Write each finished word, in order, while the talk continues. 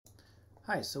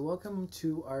Hi, so welcome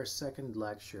to our second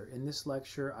lecture. In this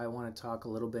lecture, I want to talk a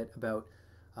little bit about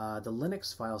the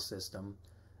Linux file system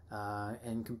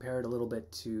and compare it a little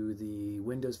bit to the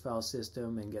Windows file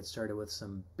system and get started with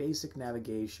some basic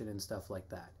navigation and stuff like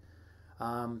that.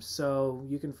 So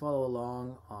you can follow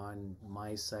along on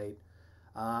my site.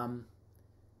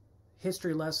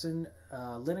 History lesson,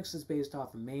 Linux is based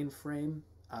off a mainframe.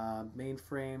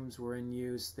 Mainframes were in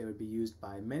use. They would be used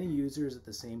by many users at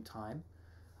the same time.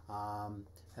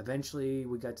 Eventually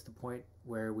we got to the point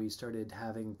where we started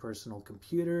having personal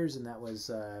computers, and that was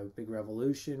a big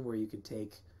revolution where you could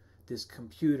take this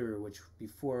computer, which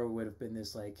before would have been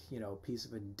this piece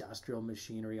of industrial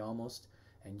machinery almost,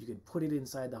 and you could put it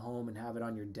inside the home and have it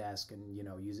on your desk and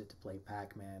use it to play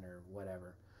Pac-Man or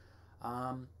whatever.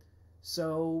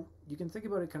 So you can think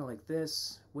about it kind of like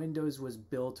this. Windows was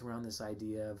built around this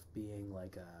idea of being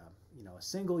like a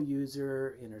single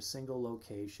user in a single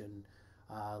location.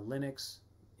 Linux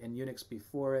and Unix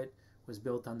before it was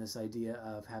built on this idea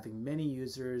of having many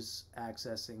users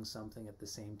accessing something at the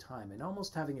same time and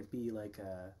almost having it be like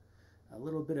a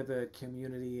little bit of a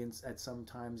community. And at some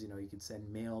times, you could send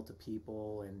mail to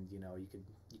people, and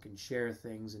you can share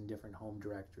things in different home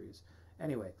directories.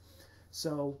 Anyway,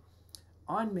 so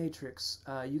on Matrix,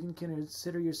 you can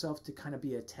consider yourself to kind of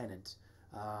be a tenant.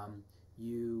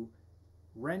 You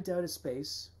rent out a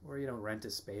space, or you don't rent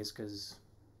a space because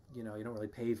you don't really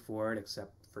pay for it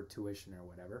except for tuition or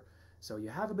whatever. So you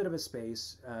have a bit of a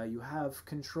space, you have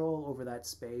control over that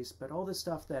space, but all the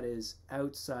stuff that is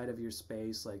outside of your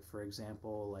space, like for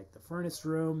example, like the furnace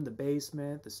room, the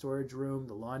basement, the storage room,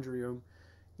 the laundry room,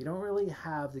 you don't really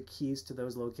have the keys to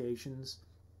those locations.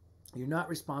 You're not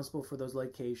responsible for those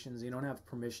locations. You don't have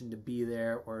permission to be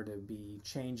there or to be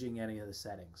changing any of the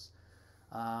settings.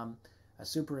 A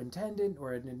superintendent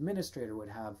or an administrator would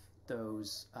have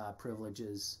those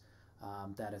privileges,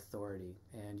 that authority,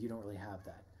 and you don't really have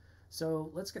that. So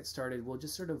let's get started. We'll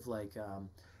just sort of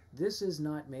this is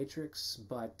not Matrix,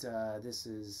 but this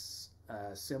is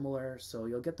similar, so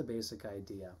you'll get the basic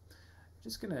idea. I'm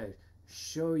just going to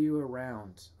show you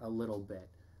around a little bit.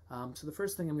 So the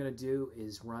first thing I'm going to do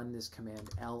is run this command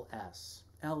ls.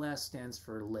 ls stands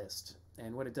for list,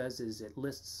 and what it does is it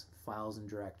lists files and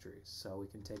directories. So we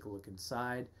can take a look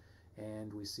inside,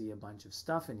 and we see a bunch of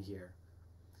stuff in here.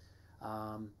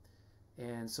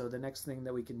 And so the next thing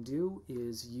that we can do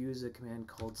is use a command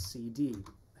called cd.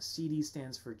 cd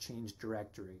stands for change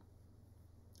directory.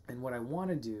 And what I want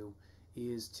to do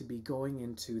is to be going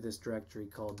into this directory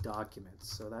called documents.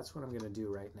 So that's what I'm going to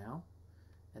do right now.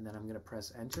 And then I'm going to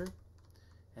press enter.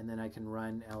 And then I can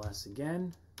run ls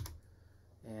again.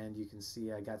 And you can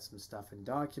see I got some stuff in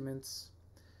documents.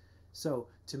 So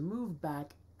to move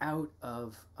back out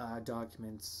of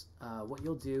documents, what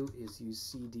you'll do is use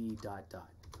cd ...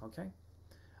 Okay?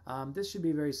 This should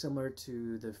be very similar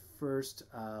to the first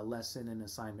lesson in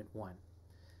assignment 1.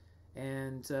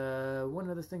 And one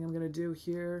other thing I'm going to do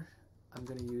here, I'm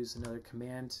going to use another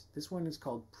command. This one is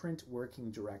called print working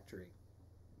directory.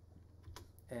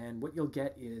 And what you'll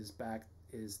get is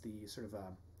the sort of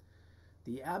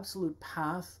the absolute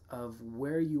path of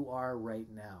where you are right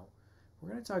now. We're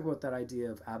going to talk about that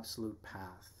idea of absolute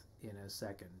path in a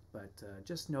second, but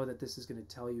just know that this is going to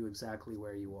tell you exactly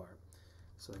where you are.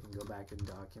 So I can go back in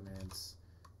documents,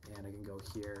 and I can go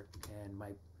here, and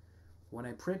when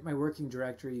I print my working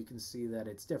directory, you can see that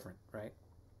it's different, right?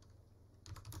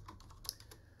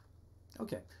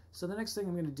 Okay, so the next thing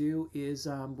I'm going to do is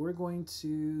we're going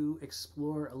to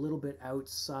explore a little bit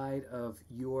outside of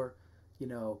your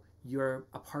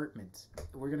apartment.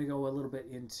 We're going to go a little bit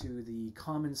into the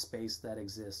common space that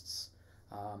exists,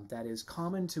 that is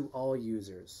common to all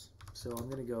users. So I'm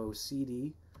going to go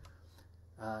cd.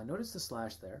 Notice the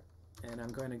slash there, and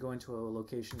I'm going to go into a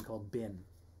location called bin.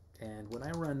 And when I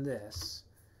run this,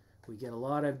 we get a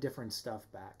lot of different stuff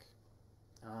back.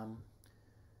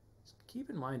 Keep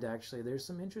in mind, actually, there's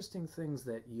some interesting things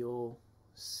that you'll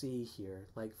see here.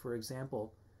 Like, for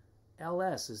example,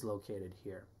 ls is located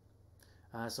here.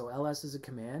 So ls is a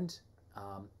command.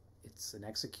 It's an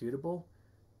executable.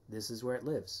 This is where it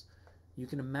lives. You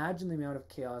can imagine the amount of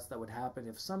chaos that would happen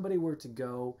if somebody were to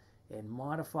go and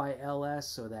modify ls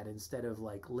so that instead of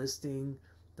listing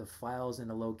the files in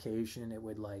a location, it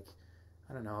would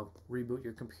I don't know, reboot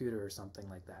your computer or something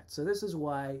like that. So this is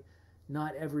why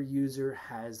not every user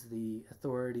has the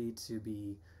authority to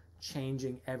be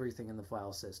changing everything in the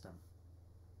file system.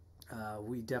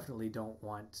 We definitely don't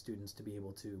want students to be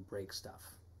able to break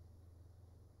stuff.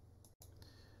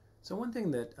 So one thing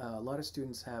that a lot of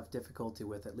students have difficulty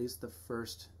with, at least the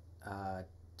first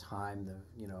time,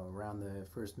 around the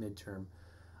first midterm,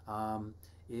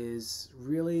 is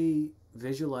really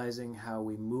visualizing how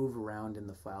we move around in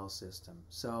the file system.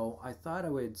 So I thought I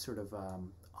would sort of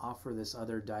offer this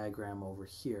other diagram over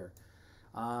here.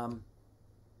 Let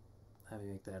me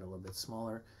make that a little bit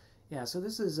smaller. Yeah, so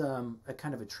this is a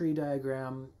kind of a tree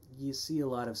diagram. You see a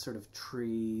lot of sort of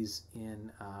trees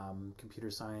in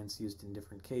computer science used in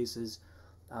different cases,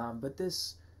 but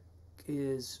this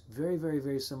is very, very,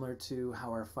 very similar to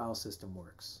how our file system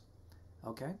works.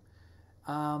 Okay.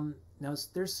 Now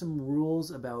there's some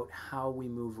rules about how we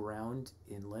move around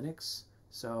in Linux.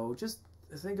 So just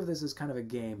think of this as kind of a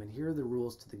game, and here are the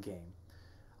rules to the game.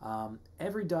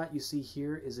 Every dot you see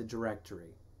here is a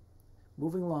directory.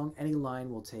 Moving along any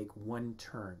line will take one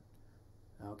turn.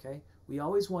 Okay? We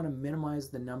always want to minimize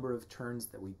the number of turns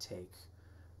that we take.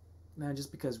 Now,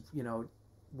 just because, you know,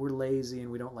 we're lazy and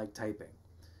we don't like typing.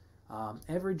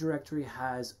 Every directory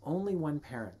has only one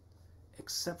parent,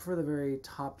 except for the very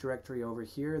top directory over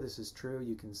here. This is true.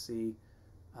 You can see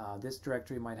this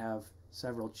directory might have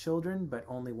several children, but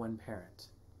only one parent.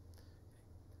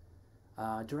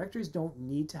 Directories don't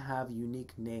need to have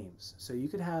unique names. So you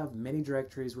could have many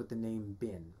directories with the name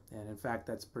bin. And in fact,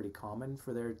 that's pretty common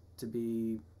for there to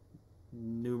be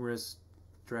numerous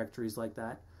directories like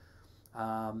that.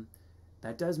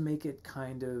 That does make it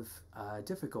kind of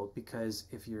difficult, because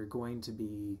if you're going to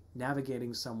be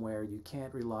navigating somewhere, you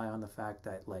can't rely on the fact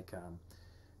that like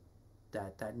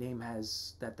that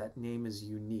name is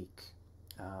unique.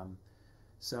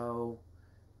 So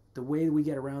the way we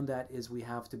get around that is we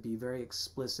have to be very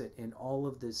explicit in all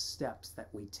of the steps that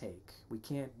we take. We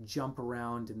can't jump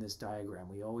around in this diagram.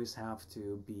 We always have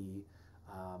to be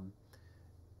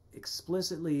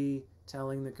explicitly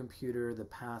telling the computer the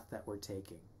path that we're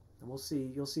taking. And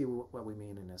you'll see what we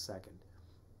mean in a second.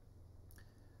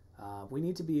 We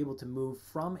need to be able to move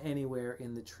from anywhere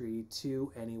in the tree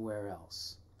to anywhere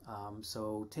else.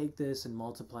 So take this and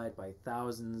multiply it by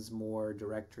thousands more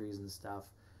directories and stuff.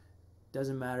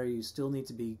 Doesn't matter, you still need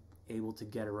to be able to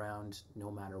get around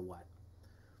no matter what.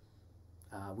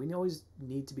 We always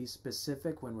need to be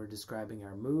specific when we're describing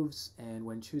our moves, and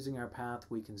when choosing our path,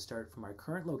 we can start from our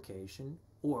current location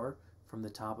or from the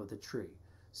top of the tree.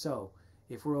 So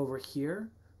if we're over here,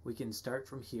 we can start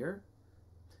from here.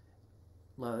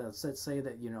 Let's say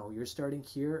that you're starting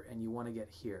here and you want to get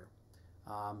here.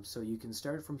 So you can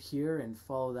start from here and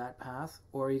follow that path,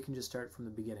 or you can just start from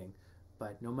the beginning.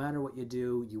 But no matter what you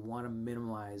do, you want to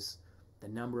minimize the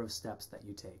number of steps that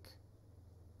you take.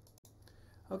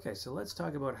 Okay, so let's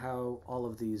talk about how all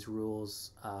of these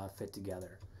rules fit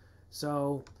together.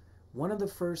 So one of the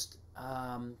first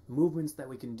movements that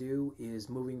we can do is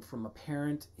moving from a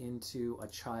parent into a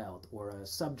child or a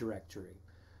subdirectory.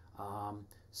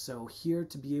 So here,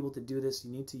 to be able to do this,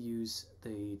 you need to use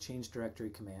the change directory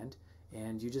command,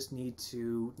 and you just need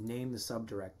to name the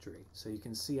subdirectory. So you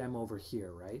can see I'm over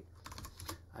here, right?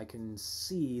 I can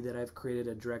see that I've created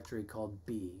a directory called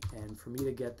B, and for me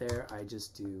to get there, I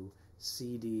just do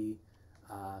CD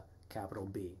capital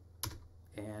B,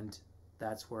 and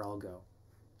that's where I'll go.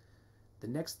 The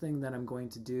next thing that I'm going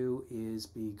to do is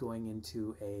be going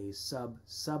into a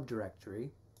subdirectory.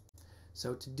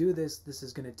 So to do this, this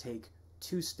is going to take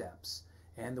 2 steps,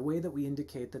 and the way that we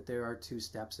indicate that there are 2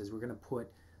 steps is we're going to put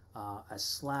a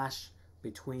slash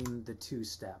between the 2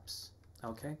 steps.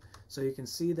 Okay, so you can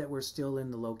see that we're still in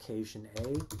the location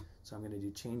A, so I'm going to do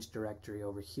change directory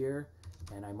over here,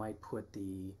 and I might put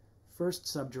the first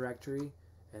subdirectory,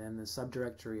 and then the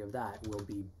subdirectory of that will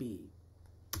be B.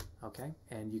 Okay,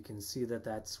 and you can see that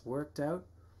that's worked out.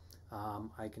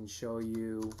 I can show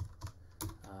you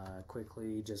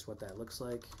quickly just what that looks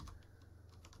like.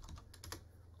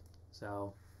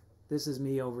 So this is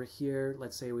me over here.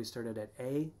 Let's say we started at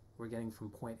A. We're getting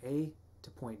from point A to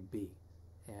point B.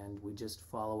 And we just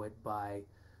follow it by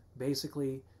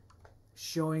basically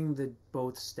showing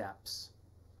both steps.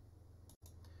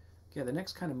 Okay, the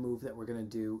next kind of move that we're going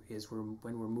to do is when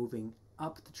we're moving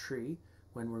up the tree,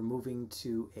 when we're moving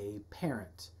to a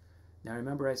parent. Now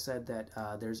remember I said that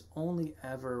there's only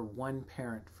ever one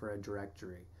parent for a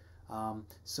directory.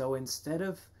 So instead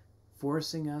of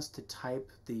forcing us to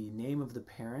type the name of the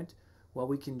parent, what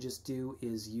we can just do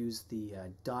is use the ...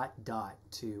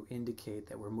 to indicate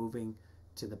that we're moving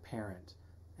to the parent,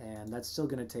 and that's still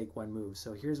going to take one move.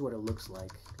 So here's what it looks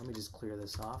like. Let me just clear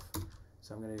this off.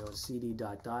 So I'm going to go CD ...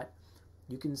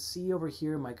 You can see over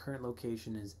here my current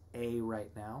location is A right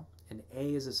now, and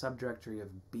A is a subdirectory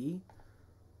of B.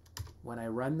 When I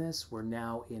run this, we're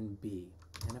now in B,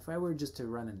 and if I were just to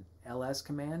run an ls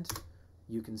command,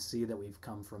 you can see that we've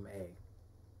come from A.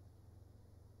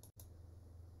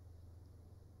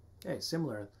 Okay,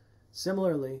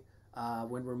 similarly,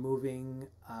 when we're moving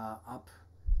up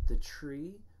the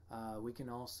tree, we can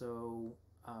also,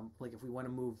 like if we want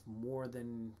to move more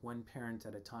than one parent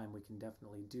at a time, we can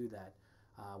definitely do that.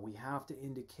 We have to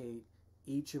indicate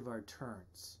each of our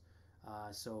turns.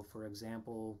 So for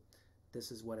example,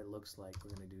 this is what it looks like.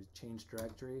 We're going to do change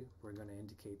directory. We're going to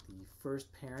indicate the first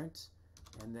parent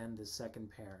and then the second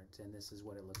parent, and this is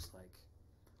what it looks like.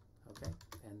 Okay,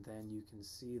 and then you can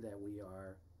see that we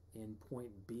are in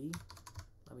point B.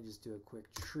 Let me just do a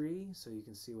quick tree so you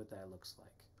can see what that looks like.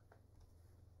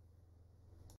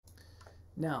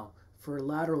 Now, for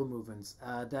lateral movements,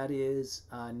 that is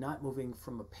not moving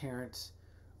from a parent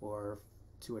or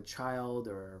to a child,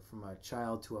 or from a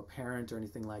child to a parent or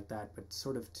anything like that, but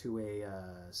sort of to a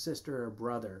sister or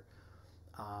brother.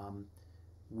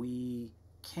 We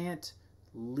can't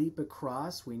leap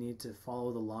across. We need to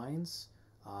follow the lines.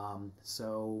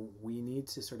 So we need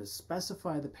to sort of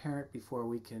specify the parent before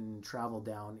we can travel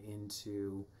down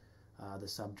into the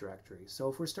subdirectory. So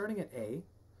if we're starting at A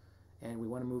and we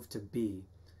want to move to B,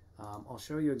 I'll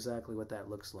show you exactly what that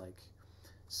looks like.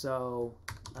 So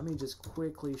let me just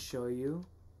quickly show you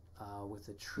with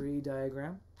a tree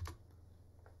diagram.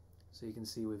 So you can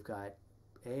see we've got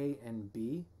A and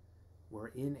B. We're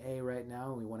in A right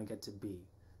now and we want to get to B.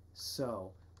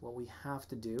 So what we have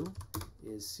to do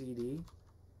is cd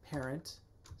parent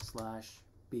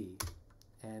 / B,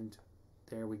 and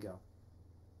there we go.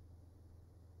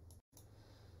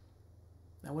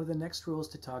 Now one of the next rules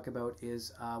to talk about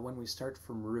is when we start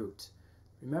from root.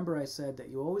 Remember I said that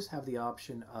you always have the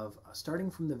option of starting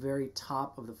from the very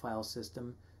top of the file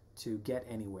system to get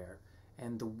anywhere.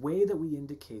 And the way that we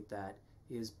indicate that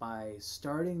is by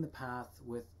starting the path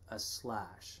with a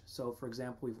slash. So for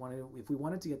example, if we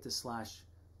wanted to get to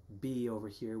 /B over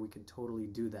here, we could totally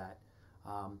do that.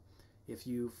 If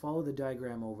you follow the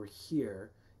diagram over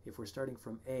here, if we're starting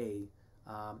from A,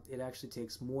 it actually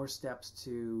takes more steps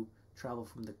to travel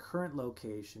from the current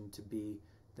location to B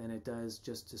than it does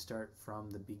just to start from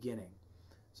the beginning.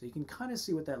 So you can kind of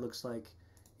see what that looks like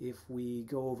if we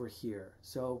go over here.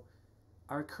 So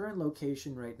our current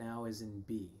location right now is in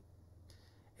B.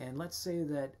 And let's say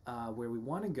that where we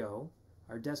want to go,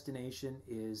 our destination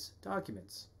is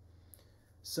documents.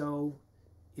 So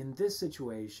in this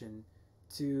situation,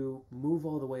 to move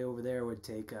all the way over there would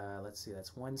take, let's see,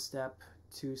 that's 1 step,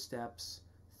 2 steps,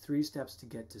 3 steps to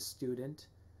get to student,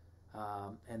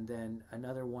 and then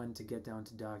another one to get down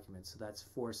to documents. So that's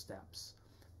 4 steps.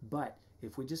 But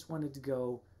if we just wanted to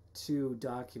go to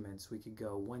documents, we could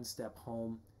go 1 step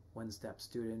home, 1 step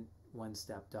student, 1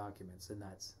 step documents, and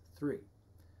that's 3.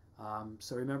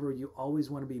 So remember, you always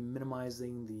want to be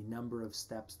minimizing the number of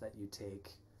steps that you take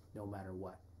no matter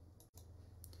what.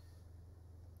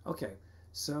 Okay,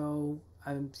 so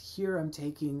I'm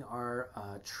taking our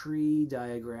tree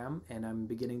diagram and I'm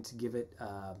beginning to give it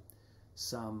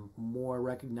some more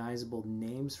recognizable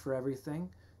names for everything.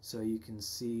 So you can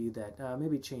see that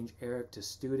maybe change Eric to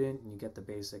student and you get the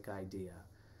basic idea,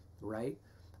 right?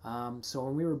 So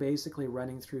when we were basically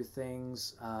running through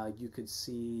things, you could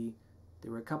see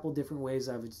there were a couple different ways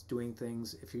I was doing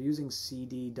things. If you're using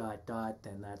cd ...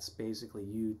 then that's basically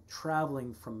you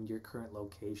traveling from your current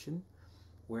location.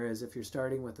 Whereas if you're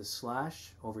starting with a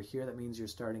slash over here, that means you're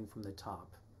starting from the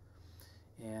top.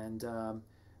 And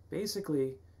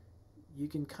basically, you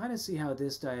can kind of see how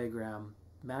this diagram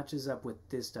matches up with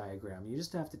this diagram. You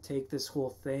just have to take this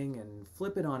whole thing and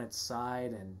flip it on its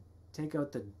side and take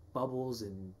out the bubbles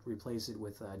and replace it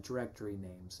with directory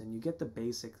names, and you get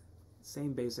the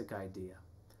same basic idea.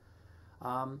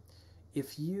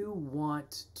 If you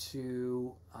want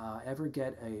to ever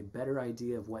get a better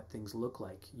idea of what things look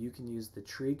like, you can use the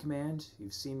tree command.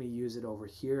 You've seen me use it over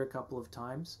here a couple of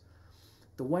times.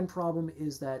 The one problem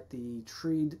is that the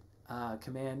tree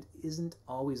command isn't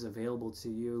always available to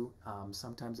you.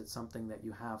 Sometimes it's something that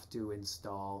you have to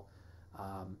install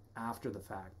after the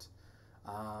fact.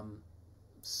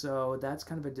 So that's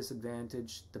kind of a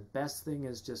disadvantage. The best thing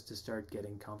is just to start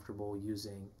getting comfortable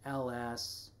using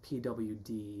ls,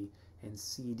 pwd, and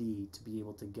cd to be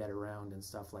able to get around and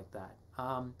stuff like that.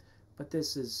 But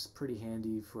this is pretty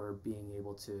handy for being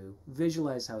able to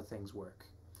visualize how things work.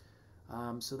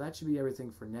 So that should be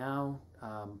everything for now.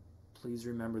 Please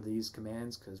remember these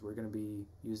commands because we're going to be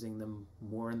using them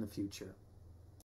more in the future.